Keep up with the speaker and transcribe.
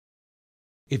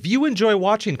If you enjoy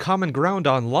watching Common Ground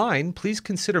online, please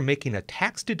consider making a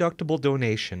tax-deductible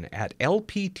donation at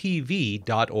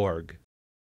lptv.org.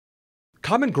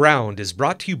 Common Ground is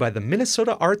brought to you by the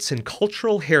Minnesota Arts and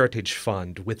Cultural Heritage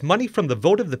Fund with money from the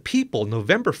vote of the people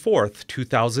November 4th,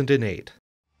 2008.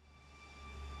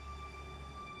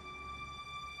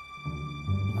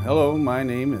 Hello, my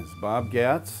name is Bob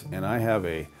Gatts, and I have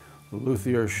a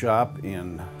luthier shop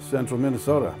in central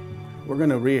Minnesota. We're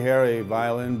going to rehair a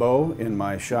violin bow in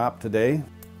my shop today.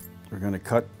 We're going to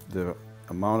cut the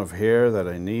amount of hair that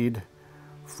I need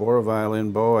for a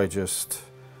violin bow.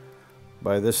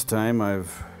 By this time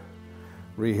I've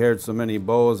rehaired so many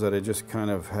bows that I just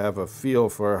kind of have a feel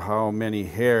for how many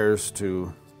hairs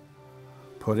to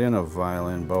put in a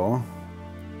violin bow.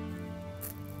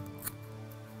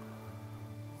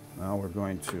 Now we're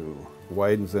going to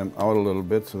widen them out a little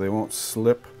bit so they won't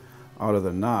slip out of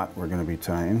the knot we're going to be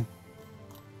tying.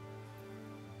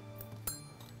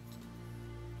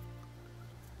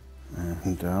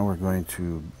 And now we're going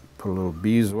to put a little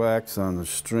beeswax on the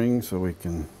string so we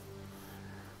can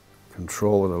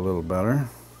control it a little better.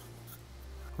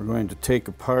 We're going to take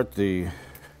apart the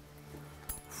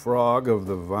frog of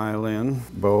the violin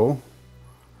bow.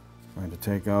 I'm going to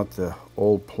take out the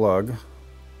old plug.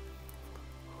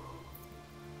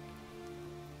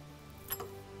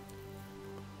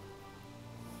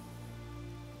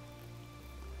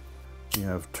 We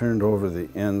have turned over the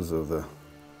ends of the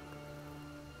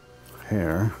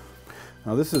hair.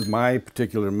 Now this is my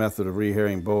particular method of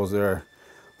rehairing bows. There are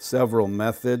several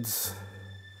methods,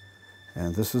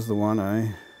 and this is the one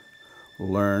I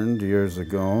learned years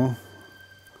ago.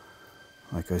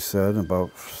 Like I said,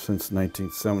 since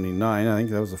 1979. I think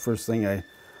that was the first thing I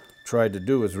tried to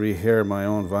do, was rehair my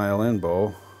own violin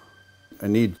bow. I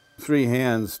need 3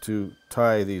 hands to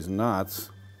tie these knots,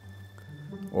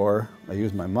 or I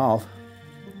use my mouth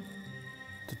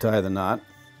to tie the knot.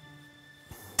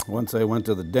 Once I went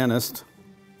to the dentist,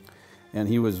 and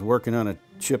he was working on a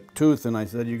chipped tooth, and I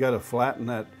said, "You got to flatten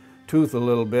that tooth a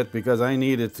little bit because I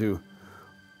need it to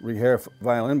rehair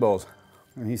violin bows."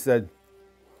 And he said,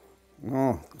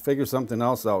 "Oh, figure something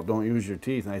else out. Don't use your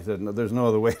teeth." And I said, "No, there's no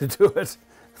other way to do it."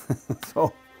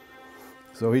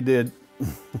 so he did.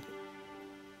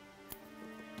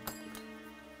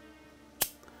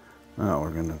 Now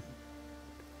we're going to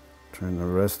turn the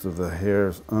rest of the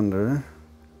hairs under.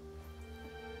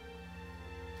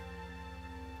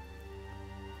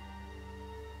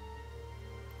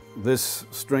 This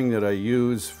string that I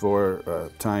use for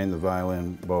tying the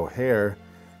violin bow hair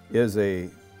is a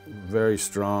very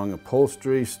strong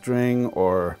upholstery string,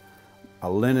 or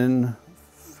a linen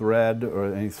thread,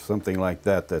 or something like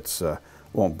that that's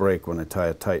won't break when I tie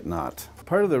a tight knot.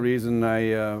 Part of the reason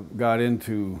I got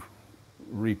into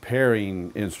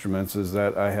repairing instruments is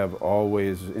that I have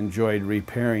always enjoyed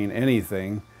repairing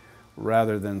anything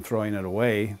rather than throwing it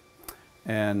away.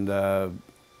 And I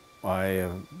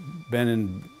have been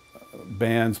in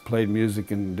bands, played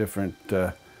music in different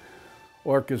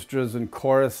orchestras and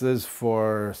choruses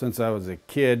since I was a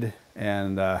kid,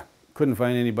 and couldn't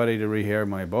find anybody to rehair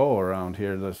my bow around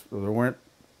here. There weren't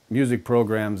music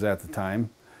programs at the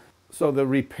time. So the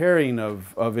repairing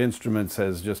of instruments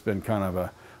has just been kind of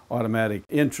a automatic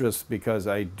interest, because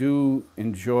I do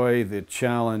enjoy the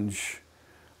challenge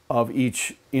of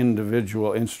each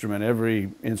individual instrument.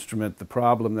 Every instrument, the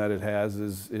problem that it has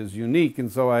is unique, and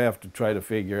so I have to try to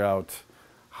figure out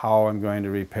how I'm going to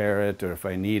repair it, or if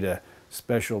I need a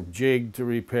special jig to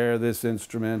repair this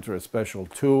instrument, or a special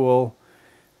tool.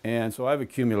 And so I've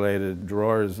accumulated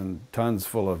drawers and tons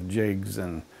full of jigs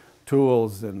and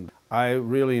tools, and I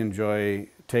really enjoy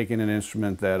taking an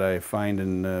instrument that I find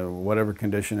in whatever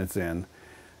condition it's in,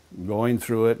 going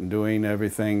through it and doing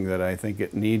everything that I think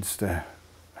it needs to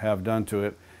have done to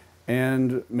it,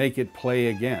 and make it play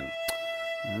again.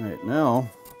 All right, now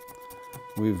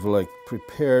we've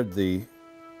prepared the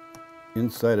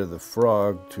inside of the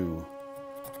frog to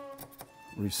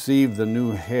receive the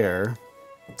new hair.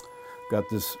 Got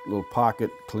this little pocket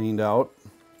cleaned out.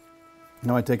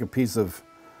 Now I take a piece of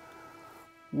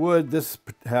wood. This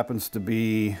happens to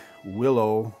be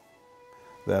willow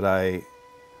that I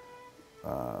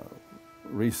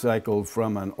recycled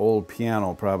from an old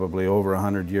piano, probably over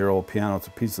 100-year-old piano. It's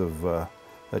a piece of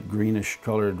that greenish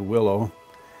colored willow,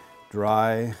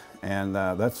 dry, and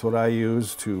that's what I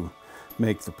use to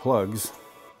make the plugs.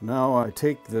 Now I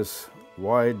take this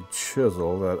wide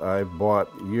chisel that I bought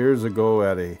years ago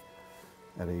at a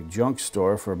junk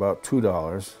store for about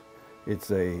 $2. It's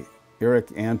a Erik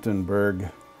Antenberg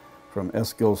from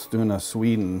Eskilstuna,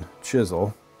 Sweden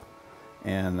chisel,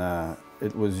 and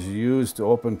it was used to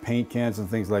open paint cans and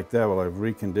things like that. Well, I've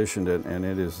reconditioned it, and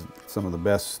it is some of the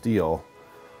best steel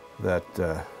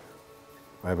that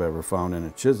I've ever found in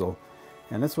a chisel.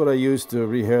 And that's what I use to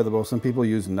rehair the bow. Some people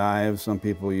use knives, some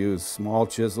people use small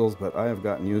chisels, but I have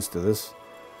gotten used to this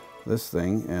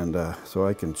thing, and so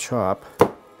I can chop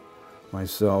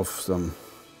myself a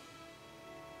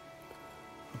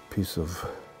piece of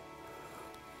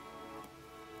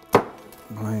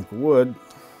blank wood.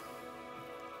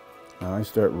 Now I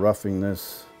start roughing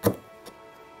this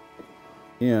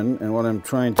in, and what I'm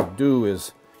trying to do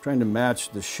is trying to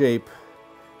match the shape,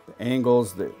 the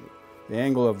angles, the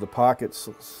angle of the pocket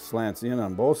slants in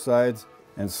on both sides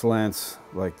and slants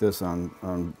like this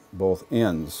on both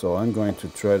ends. So I'm going to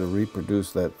try to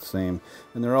reproduce that same,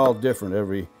 and they're all different.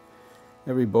 Every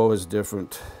bow is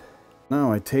different.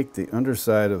 Now I take the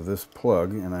underside of this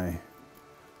plug and I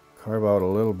carve out a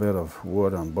little bit of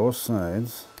wood on both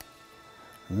sides,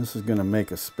 and this is going to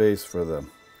make a space for the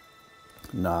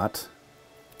knot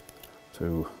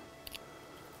to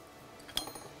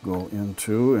go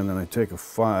into, and then I take a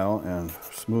file and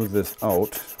smooth this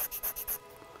out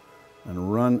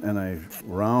and I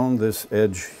round this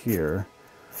edge here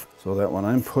so that when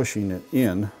I'm pushing it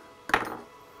in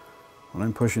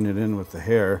with the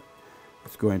hair,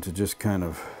 it's going to just kind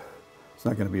of, it's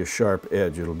not going to be a sharp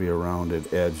edge, it'll be a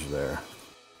rounded edge there.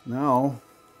 Now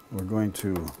we're going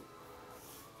to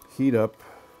heat up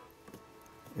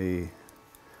a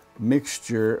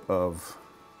mixture of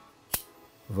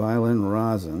Violin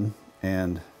rosin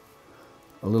and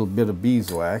a little bit of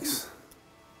beeswax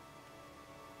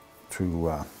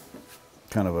to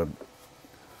kind of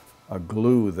a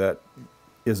glue that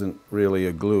isn't really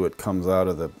a glue. It comes out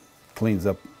of cleans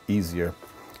up easier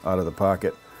out of the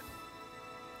pocket.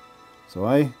 So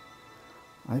I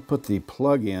put the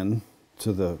plug in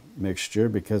to the mixture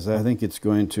because I think it's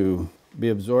going to be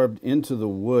absorbed into the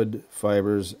wood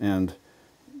fibers and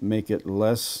make it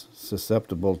less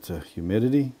susceptible to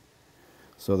humidity,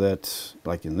 so that,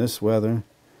 like in this weather, in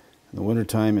the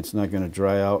wintertime, it's not going to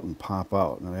dry out and pop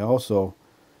out. And I also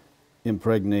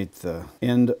impregnate the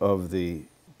end of the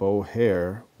bow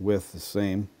hair with the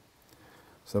same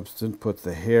substance. Put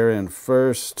the hair in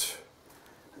first,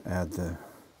 add the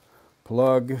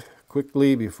plug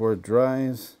quickly before it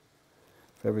dries.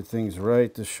 If everything's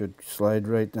right, this should slide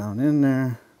right down in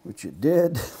there, which it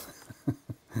did.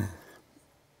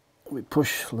 We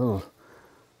push a little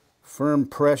firm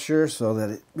pressure so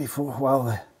that while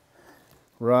the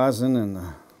rosin and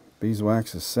the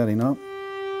beeswax is setting up.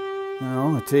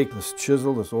 Now I take this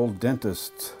chisel, this old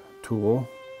dentist tool,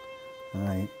 and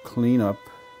I clean up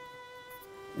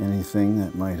anything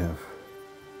that might have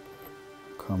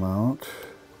come out.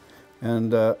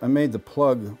 And I made the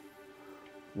plug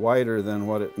wider than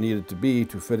what it needed to be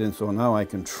to fit in, so now I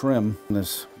can trim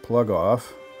this plug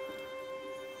off,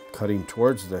 cutting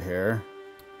towards the hair.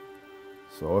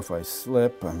 So if I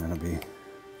slip, I'm going to be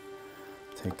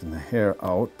taking the hair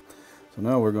out. So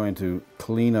now we're going to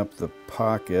clean up the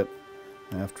pocket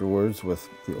afterwards with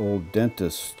the old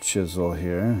dentist chisel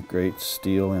here. Great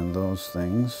steel in those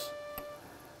things.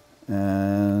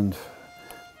 And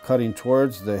cutting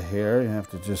towards the hair, you have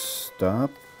to just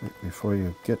stop before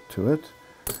you get to it.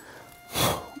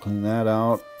 Clean that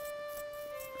out.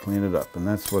 Clean it up, and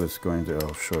that's what it's going to,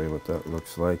 I'll show you what that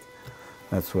looks like.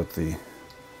 That's what it's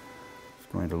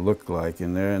going to look like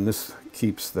in there, and this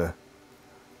keeps the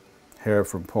hair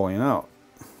from pulling out.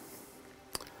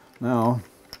 Now,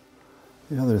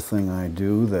 the other thing I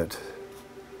do that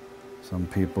some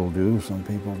people do, some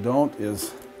people don't,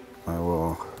 is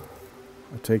I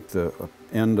take the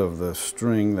end of the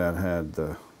string that had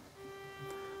the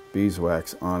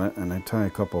beeswax on it, and I tie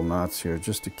a couple knots here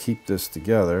just to keep this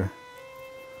together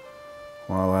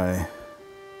while I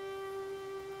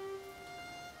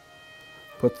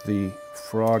put the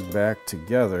frog back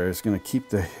together. It's going to keep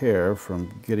the hair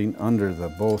from getting under the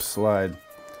bow slide.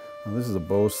 Now this is a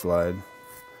bow slide.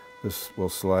 This will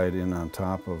slide in on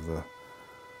top of the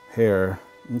hair.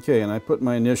 Okay, and I put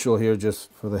my initial here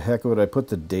just for the heck of it. I put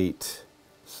the date.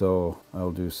 So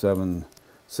I'll do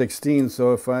 7/16.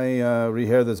 So if I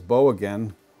rehair this bow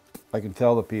again, I can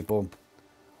tell the people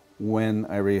when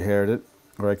I rehaired it,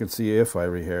 or I could see if I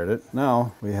rehaired it.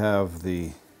 Now we have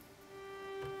the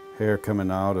hair coming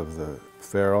out of the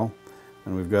ferrule,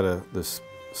 and we've got this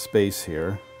space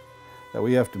here that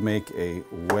we have to make a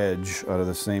wedge out of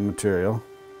the same material.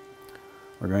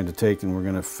 We're going to take and we're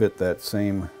going to fit that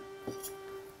same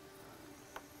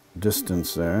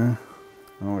distance there.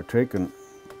 Now we're taking,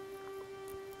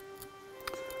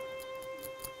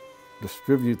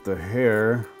 distribute the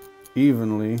hair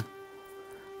evenly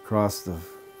across the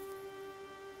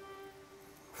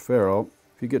ferrule.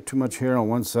 If you get too much hair on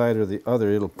one side or the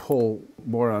other, it'll pull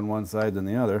more on one side than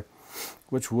the other,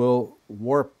 which will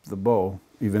warp the bow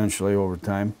eventually over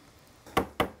time.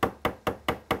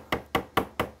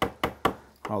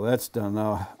 All that's done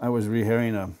now. I was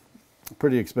rehairing a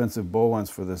pretty expensive bow once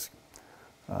for this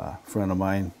friend of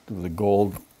mine. It was a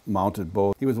gold mounted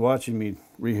bow. He was watching me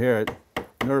rehair it,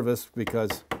 nervous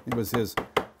because it was his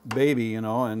baby, you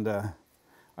know, and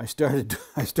I started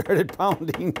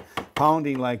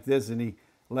pounding like this, and he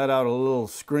let out a little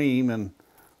scream and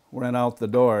ran out the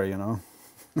door, you know.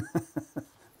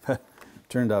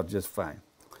 Turned out just fine.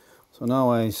 So now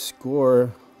I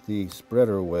score the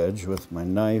spreader wedge with my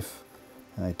knife,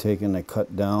 and I take and I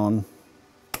cut down,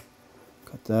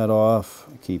 cut that off.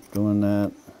 I keep doing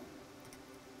that.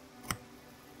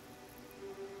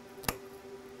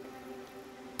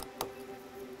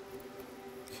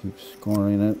 Keep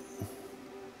scoring it.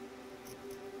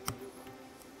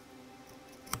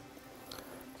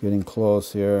 Getting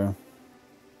close here.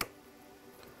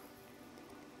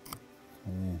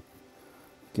 Okay.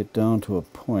 Get down to a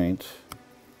point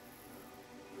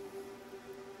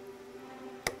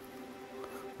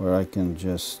where I can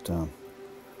just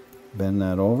bend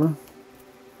that over.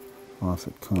 Off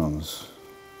it comes.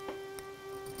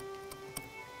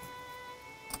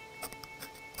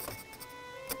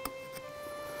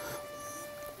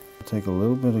 Take a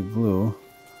little bit of glue,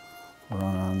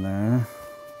 run on there,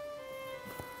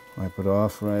 wipe it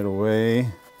off right away,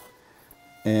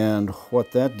 and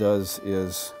what that does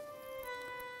is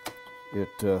it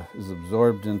is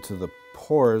absorbed into the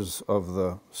pores of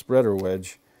the spreader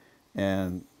wedge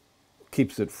and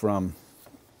keeps it from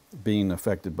being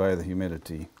affected by the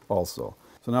humidity also.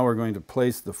 So now we're going to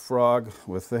place the frog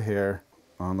with the hair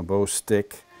on the bow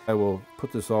stick. I will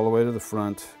put this all the way to the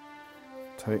front,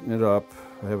 tighten it up.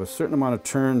 I have a certain amount of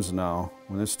turns now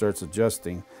when this starts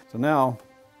adjusting. So now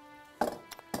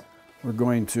we're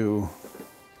going to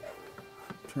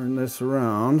turn this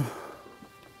around.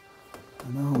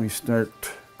 And now we start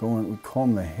going, we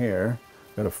comb the hair.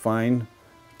 Got a fine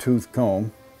tooth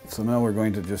comb. So now we're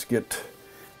going to just get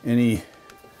any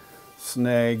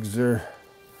snags or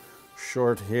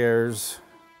short hairs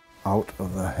out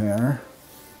of the hair.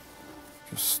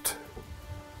 Just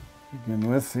begin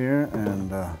with here,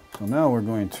 and so now we're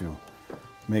going to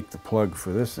make the plug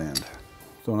for this end.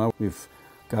 So now we've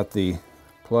got the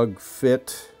plug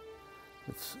fit.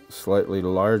 It's slightly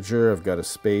larger. I've got a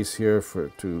space here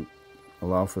to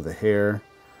allow for the hair.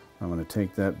 I'm going to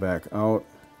take that back out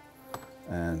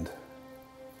and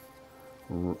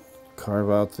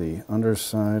carve out the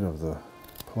underside of the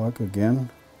plug again.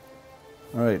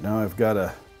 All right, now I've got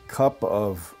a cup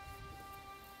of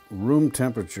room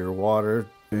temperature water.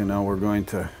 Okay, now we're going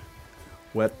to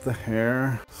wet the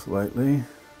hair slightly.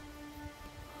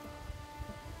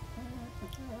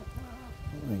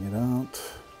 Pulling it out.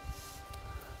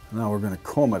 Now we're going to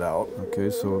comb it out. Okay,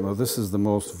 so now this is the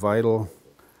most vital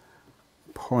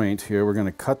point here. We're going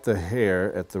to cut the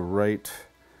hair at the right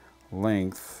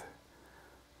length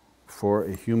for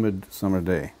a humid summer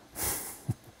day.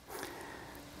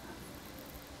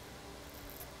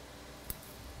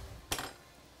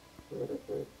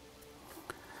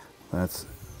 That's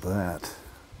that.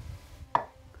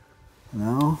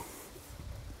 Now,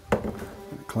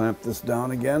 clamp this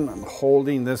down again. I'm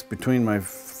holding this between my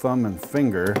thumb and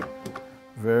finger.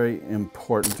 Very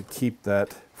important to keep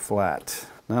that flat.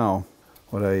 Now,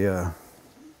 what I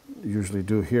usually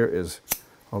do here is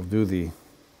I'll do the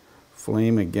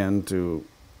flame again to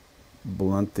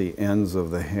blunt the ends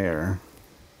of the hair.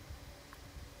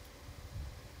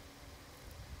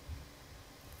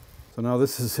 So now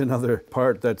this is another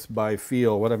part that's by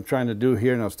feel. What I'm trying to do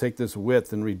here now is take this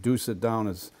width and reduce it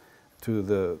down to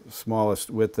the smallest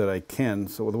width that I can.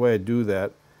 So the way I do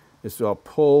that is I'll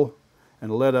pull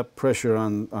and let up pressure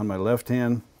on my left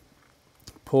hand,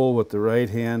 pull with the right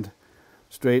hand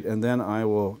straight, and then I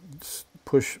will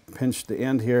pinch the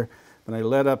end here. And I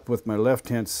let up with my left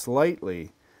hand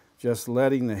slightly, just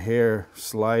letting the hair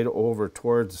slide over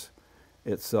towards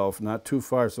itself, not too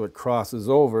far so it crosses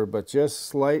over, but just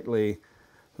slightly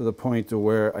to the point to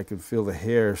where I can feel the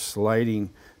hair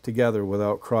sliding together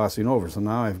without crossing over. So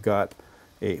now I've got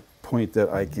a point that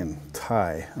I can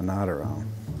tie a knot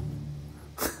around.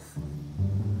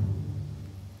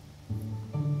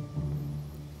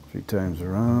 3 times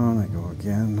around, I go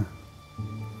again,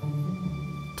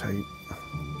 tight,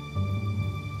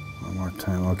 one more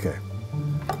time, okay.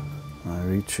 I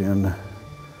reach in,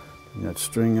 bring that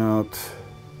string out.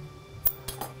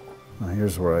 Now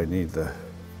here's where I need the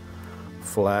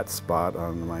flat spot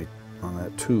on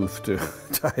that tooth to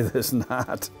tie this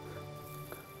knot.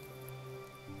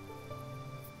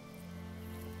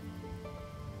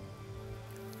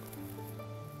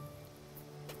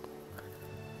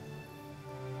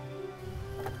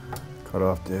 Cut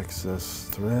off the excess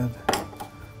thread.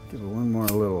 Give it one more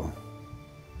little,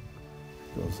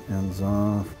 those ends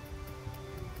off.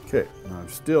 Okay, now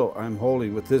I'm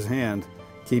holding with this hand,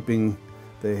 keeping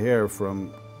the hair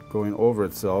from going over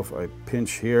itself. I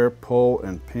pinch here, pull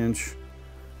and pinch,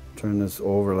 turn this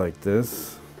over like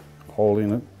this,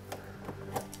 holding it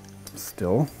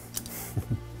still.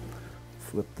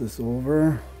 Flip this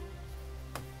over.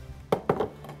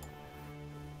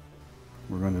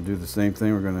 We're going to do the same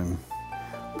thing. We're going to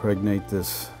impregnate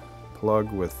this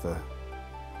plug with the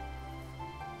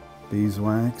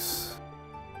beeswax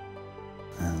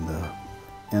and the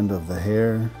end of the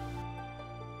hair.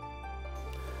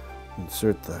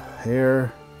 Insert the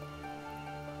hair,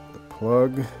 the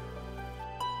plug,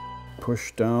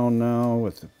 push down now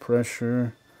with the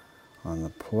pressure on the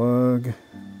plug,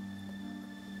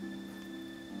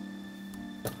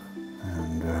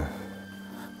 and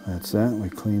that's that. We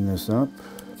clean this up.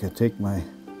 I can take my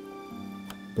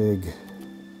big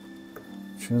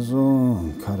chisel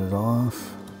and cut it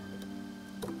off.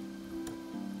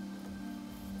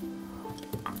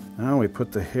 Now we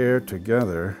put the hair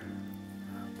together.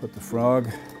 Put the frog,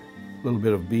 a little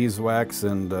bit of beeswax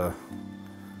and a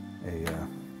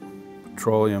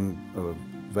petroleum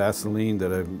Vaseline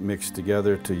that I've mixed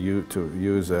together to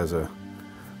use as a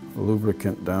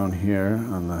lubricant down here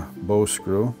on the bow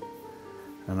screw.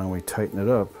 And then we tighten it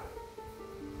up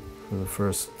for the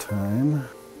first time.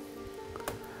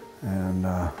 And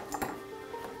now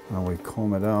we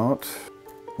comb it out.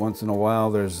 Once in a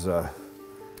while there's a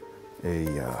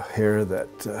hair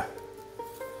that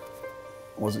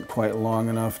wasn't quite long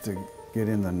enough to get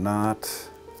in the knot.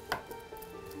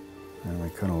 And we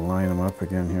kind of line them up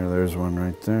again here. There's one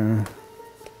right there.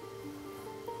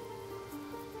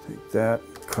 Take that,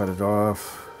 cut it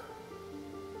off.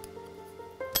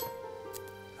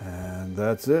 And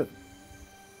that's it.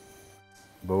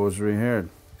 Bow is rehaired.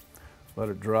 Let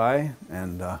it dry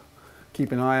and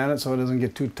keep an eye on it so it doesn't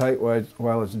get too tight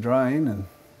while it's drying, and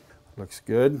looks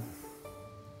good.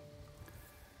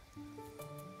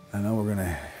 And then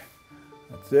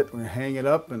that's it, we're gonna hang it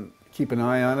up and keep an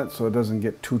eye on it so it doesn't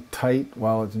get too tight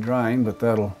while it's drying, but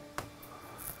that'll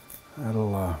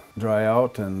dry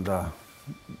out and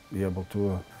be able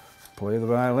to play the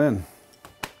violin.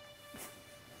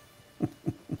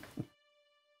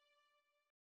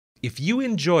 If you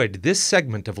enjoyed this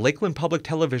segment of Lakeland Public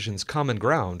Television's Common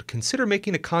Ground, consider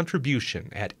making a contribution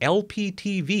at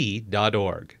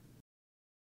lptv.org.